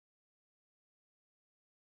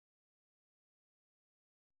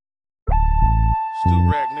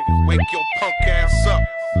Do-rag niggas, wake your punk ass up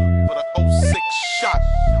for the 06 shot.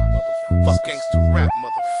 Fuck Gangsta Rap,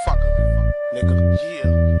 motherfucker. Nigga, yeah.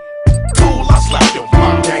 Fool, I slap your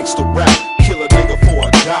mom. Gangsta Rap, kill a nigga for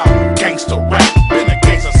a dollar. Gangsta Rap, been a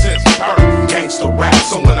gangster since birth. Gangsta Rap,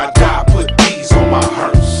 so when I die, put these on my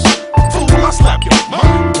hearse. Fool, I slap your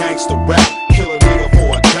mom. Gangsta Rap, kill a nigga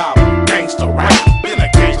for a dollar. Gangsta Rap, been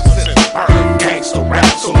a gangster since birth. Gangsta Rap,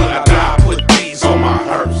 so when I die, put these on my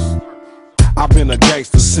hearse. I've been a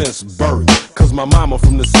gangster since birth, cause my mama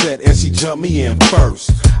from the set and she jumped me in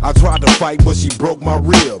first. I tried to fight but she broke my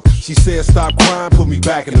rib. She said stop crying, put me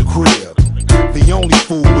back in the crib. The only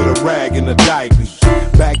fool with a rag in the diaper.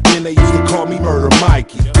 Back then they used to call me Murder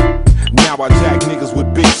Mikey. Now I jack niggas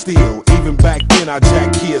with big steel. Even back then I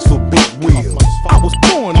jack kids for big wheels. I was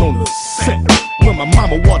born on the set. When my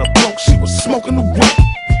mama water broke, she was smoking the wet.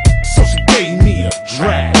 So she gave me a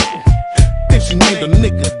drag. Then she named a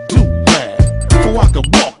nigga Do-Rag. Before I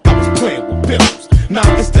could walk, I was playing with pills.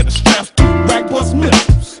 Now instead of straps, Do-Rag bust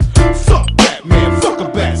missiles. Fuck that, man, fuck a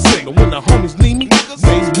bad singer. When the homies need me,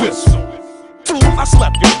 they whistle. Fool, I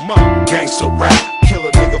slap your mom. Gangsta Rap, kill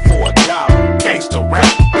a nigga for a dollar. Gangsta Rap,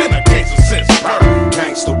 been a gangster since birth.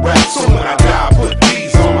 Gangsta Rap, so when I die, put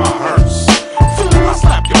these on my hearse. Fool, I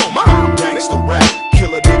slap your mom. Gangsta Rap,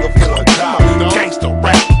 kill a nigga for a dollar. Gangsta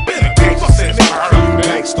Rap, been a gangster since birth.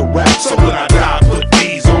 Gangsta Rap, so when I die, put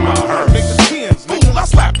these on my hearse. Fool, I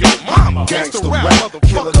slap your mama. Gangsta Rap,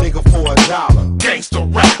 kill a nigga for a dollar. Gangsta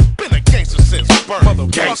Rap, been a gangster since birth.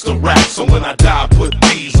 Gangsta Rap, so when I die, put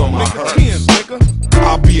these on my hearse.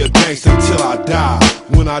 I'll be a gangster till I die.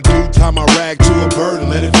 When I do, tie my rag to a bird and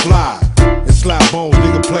let it fly. And slap bones,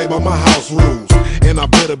 nigga, play by my house rules. And I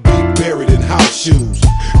better be buried in house shoes.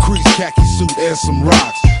 Crease, khaki suit, and some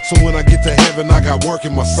rocks. So when I get to heaven, I got work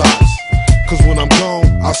in my socks. Cause when I'm gone,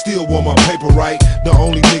 I still want my paper right. The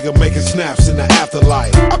only nigga making snaps in the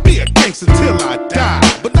afterlife. I'll be a gangster till I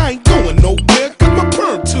die. But I ain't going nowhere, cause my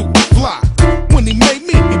perm too fly. When he made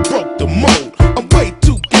me, he broke the mold. I'm way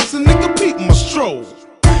too gangster, nigga, peep my stroll.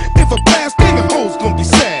 If a pass nigga hoes gon' be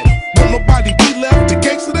sad, won't nobody be left to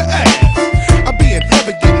gangster the ass. I be in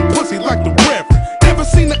heaven getting pussy like the Reverend. Ever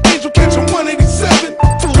seen an angel catch a 187?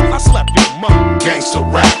 Fool, I slap your mom. Gangsta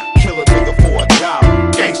Rap, kill a nigga for a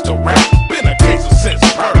dollar. Gangsta Rap, been a gangster since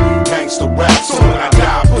birth. Gangsta Rap, so when I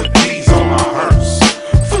die, put these on my hearse.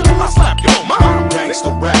 Fool, I slap your mom.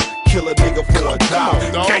 Gangsta Rap, kill a nigga for a dollar.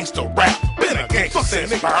 Gangsta Rap, been a gangster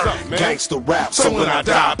since birth. Gangsta Rap, so when I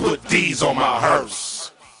die, put these on my hearse.